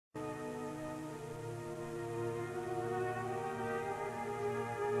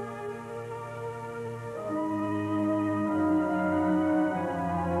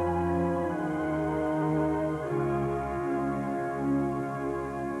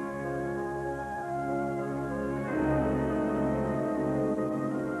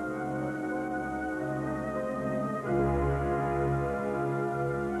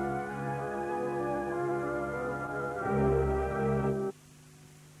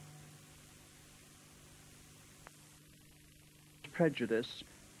prejudice,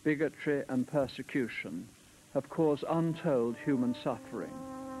 bigotry and persecution have caused untold human suffering.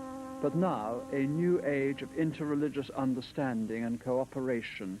 But now a new age of interreligious understanding and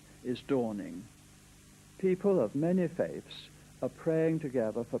cooperation is dawning. People of many faiths are praying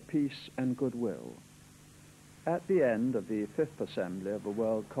together for peace and goodwill. At the end of the 5th Assembly of the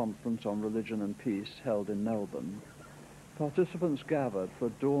World Conference on Religion and Peace held in Melbourne, participants gathered for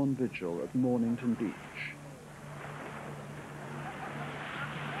a dawn vigil at Mornington Beach.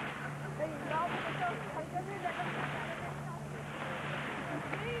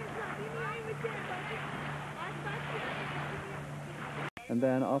 And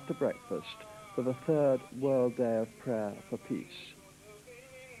then, after breakfast, for the 3rd World Day of Prayer for Peace.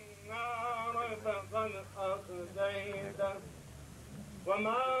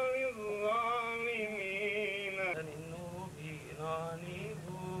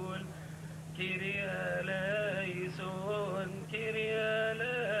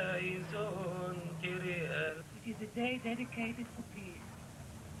 It is a day dedicated for peace.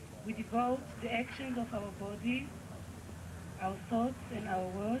 We devote the actions of our body, our thoughts and our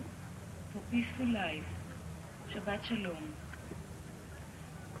words for peaceful life. Shabbat Shalom.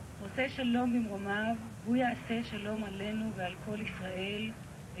 עושה שלום במרומיו, והוא יעשה שלום עלינו ועל כל ישראל,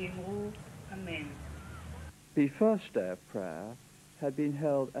 ואמרו אמן. The first day of prayer had been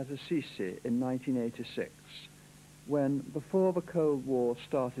held at Assisi in 1986, when, before the Cold War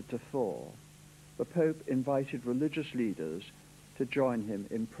started to thaw, the Pope invited religious leaders to join him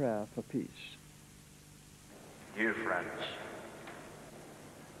in prayer for peace. Dear friends,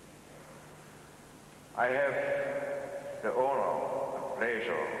 I have the honor and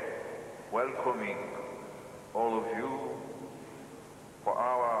pleasure welcoming all of you for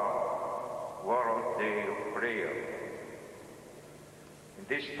our World Day of Prayer in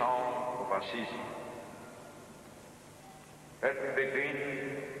this town of Assisi. Let me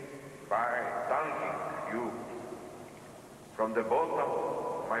begin by thanking you from the bottom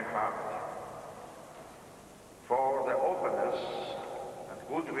of my heart for the openness and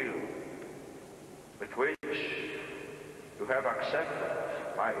goodwill with which you have accepted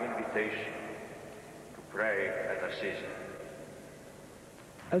my invitation to pray at Assisi.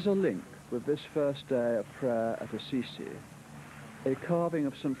 As a link with this first day of prayer at Assisi, a carving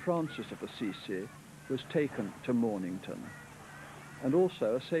of St. Francis of Assisi was taken to Mornington, and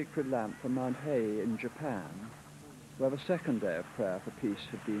also a sacred lamp from Mount Hei in Japan, where the second day of prayer for peace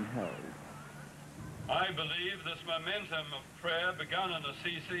had been held. I believe this momentum of prayer begun in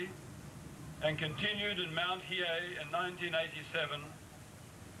Assisi and continued in Mount Hiei in 1987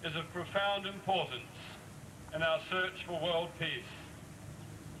 is of profound importance in our search for world peace.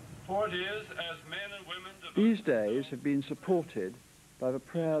 For it is as men and women... These days have been supported by the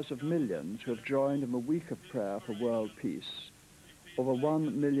prayers of millions who have joined in the week of prayer for world peace, or the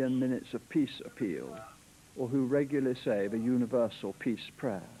 1 million minutes of peace appeal, or who regularly say the universal peace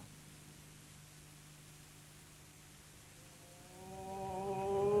prayer.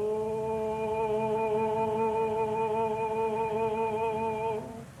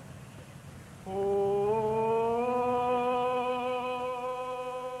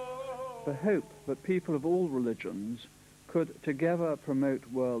 The hope that people of all religions could together promote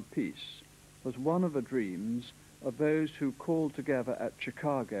world peace was one of the dreams of those who called together at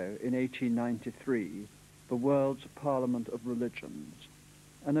Chicago in 1893 the World's Parliament of Religions,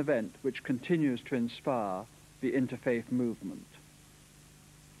 an event which continues to inspire the interfaith movement.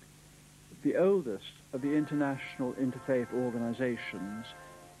 The oldest of the international interfaith organizations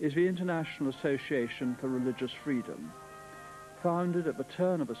is the International Association for Religious Freedom. Founded at the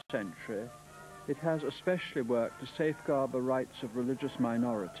turn of the century, it has especially worked to safeguard the rights of religious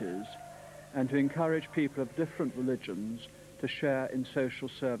minorities and to encourage people of different religions to share in social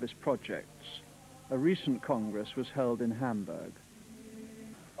service projects. A recent congress was held in Hamburg.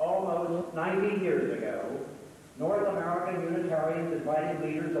 Almost 90 years ago, North American Unitarians invited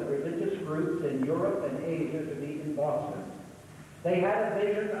leaders of religious groups in Europe and Asia to meet in Boston. They had a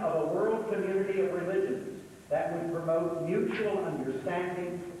vision of a world community of religions that would promote mutual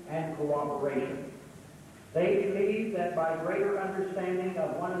understanding and cooperation. They believed that by greater understanding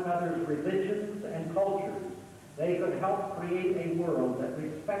of one another's religions and cultures, they could help create a world that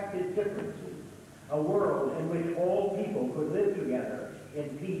respected differences, a world in which all people could live together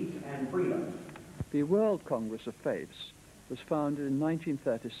in peace and freedom. The World Congress of Faiths was founded in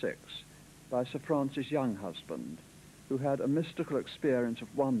 1936 by Sir Francis Younghusband, who had a mystical experience of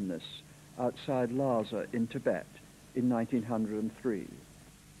oneness outside Lhasa in Tibet in 1903.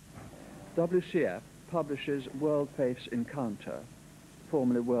 WCF publishes World Faiths Encounter,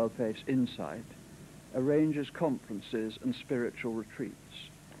 formerly World Faiths Insight, arranges conferences and spiritual retreats.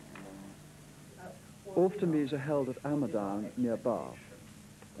 Often these are held at Amadown near Bath,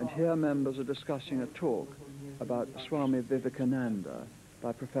 and here members are discussing a talk about Swami Vivekananda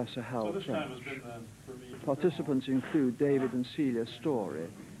by Professor Hal French. Participants include David and Celia Story,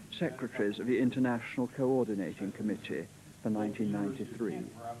 secretaries of the International Coordinating Committee for 1993.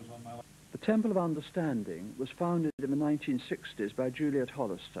 The Temple of Understanding was founded in the 1960s by Juliet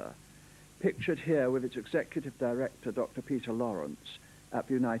Hollister, pictured here with its executive director, Dr. Peter Lawrence, at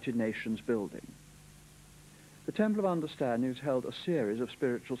the United Nations building. The Temple of Understanding has held a series of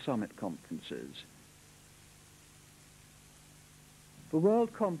spiritual summit conferences. The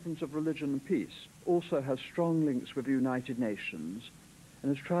World Conference of Religion and Peace also has strong links with the United Nations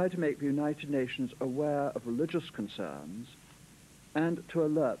and has tried to make the United Nations aware of religious concerns and to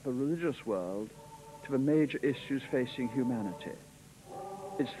alert the religious world to the major issues facing humanity.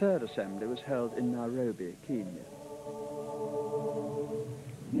 Its third assembly was held in Nairobi, Kenya.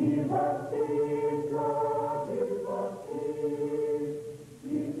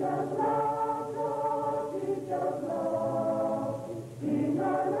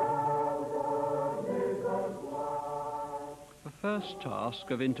 The first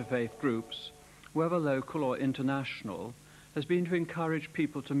task of interfaith groups, whether local or international, has been to encourage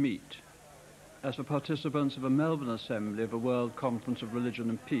people to meet, as the participants of a Melbourne Assembly of the World Conference of Religion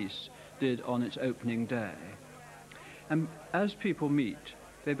and Peace did on its opening day. And as people meet,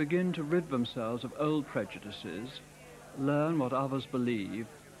 they begin to rid themselves of old prejudices, learn what others believe,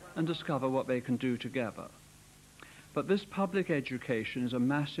 and discover what they can do together. But this public education is a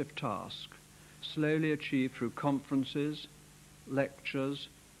massive task, slowly achieved through conferences, lectures,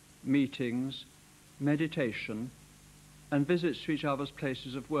 meetings, meditation, and visits to each other's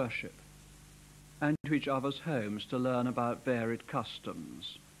places of worship, and to each other's homes to learn about varied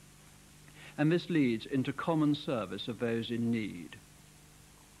customs. And this leads into common service of those in need.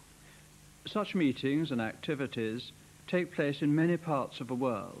 Such meetings and activities take place in many parts of the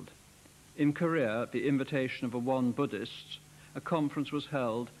world. In Korea, at the invitation of the Won Buddhists, a conference was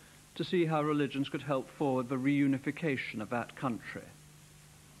held to see how religions could help forward the reunification of that country.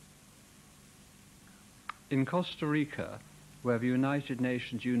 In Costa Rica, where the United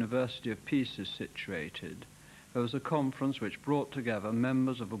Nations University of Peace is situated, there was a conference which brought together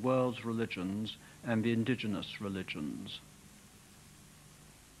members of the world's religions and the indigenous religions.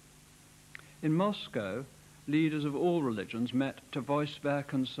 In Moscow, leaders of all religions met to voice their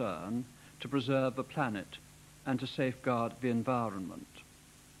concern to preserve the planet and to safeguard the environment.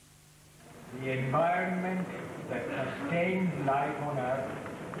 The environment that sustains life on Earth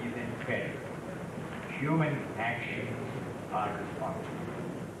is in peril. Human actions are responsible.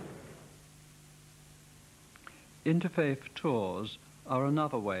 Interfaith tours are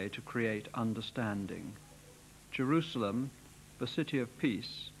another way to create understanding. Jerusalem, the city of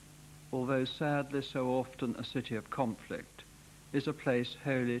peace, although sadly so often a city of conflict, is a place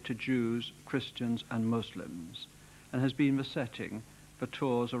holy to Jews, Christians and Muslims, and has been the setting for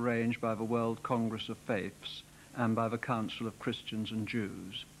tours arranged by the World Congress of Faiths and by the Council of Christians and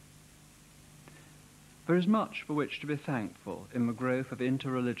Jews. There is much for which to be thankful in the growth of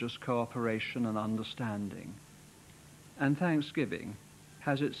interreligious cooperation and understanding, and Thanksgiving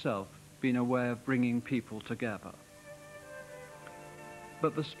has itself been a way of bringing people together.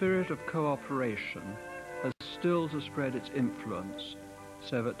 But the spirit of cooperation has still to spread its influence,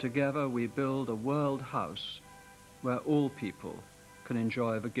 so that together we build a world house where all people can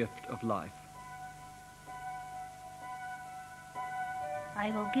enjoy the gift of life.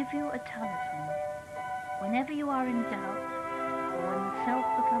 I will give you a talisman. Whenever you are in doubt, or when the self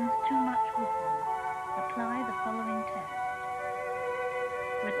becomes too much with you, apply the following test.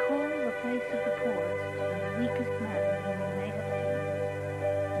 Recall the face of the poorest and the weakest man whom you may have seen,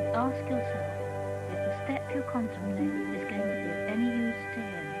 and ask yourself if the step you contemplate is going to be of any use to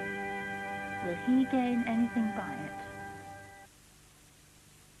him. Will he gain anything by it?